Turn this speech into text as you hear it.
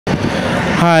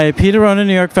Hi, Peter Ronan,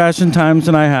 New York Fashion Times,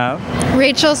 and I have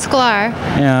Rachel Sklar.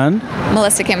 and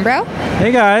Melissa Kimbro.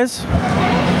 hey guys.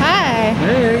 Hi.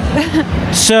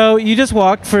 Hey. So you just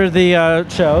walked for the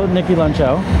show, Nikki Lund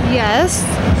show. Yes,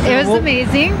 it was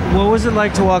amazing. What was it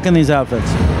like to walk in these outfits?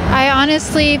 I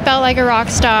honestly felt like a rock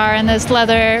star in this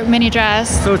leather mini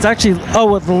dress. So it's actually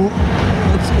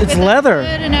it's With the leather.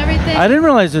 hood and everything. I didn't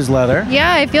realize there's leather.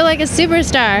 Yeah, I feel like a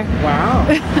superstar.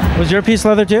 Wow. Was your piece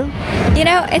leather too? You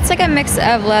know, it's like a mix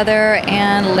of leather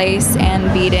and lace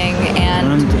and beading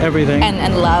and everything.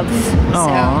 and love.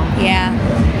 Aw. So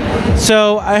yeah.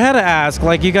 So I had to ask,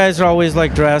 like, you guys are always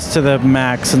like dressed to the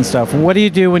max and stuff. What do you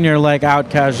do when you're like out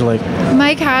casually?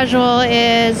 My casual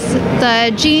is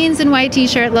the jeans and white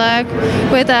t-shirt look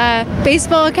with a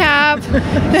baseball cap.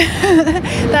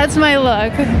 That's my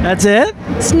look. That's it?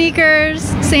 Sneakers,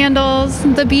 sandals,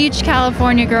 the beach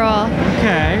California girl.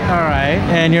 Okay, all right.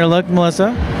 And your look,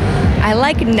 Melissa? I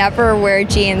like never wear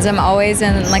jeans. I'm always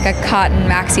in like a cotton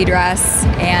maxi dress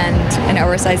and an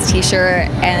oversized t-shirt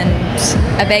and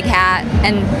a big hat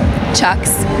and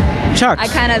Chucks. Chucks. I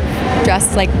kind of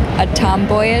dress like a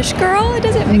tomboyish girl. It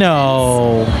doesn't make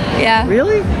No. sense. Yeah.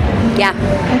 Really?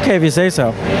 Yeah. Okay, if you say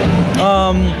so.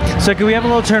 So can we have a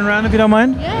little turnaround if you don't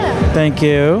mind? Yeah. Thank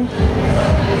you.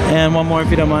 And one more if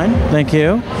you don't mind. Thank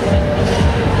you.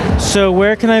 So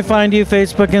where can I find you?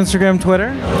 Facebook, Instagram, Twitter?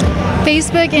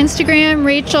 Facebook, Instagram,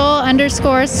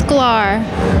 Rachel_Sklar.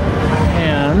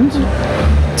 And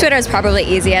Twitter is probably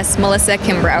easiest. Melissa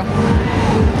Kimbro.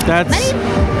 that's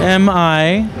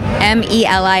M-I.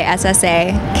 Melissa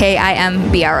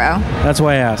Kimbro. That's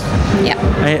why I asked.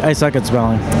 Yeah. I suck at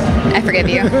spelling. I forgive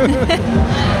you.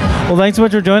 Well, thanks so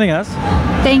much for joining us.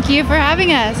 Thank you for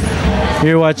having us.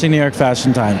 You're watching New York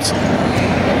Fashion Times.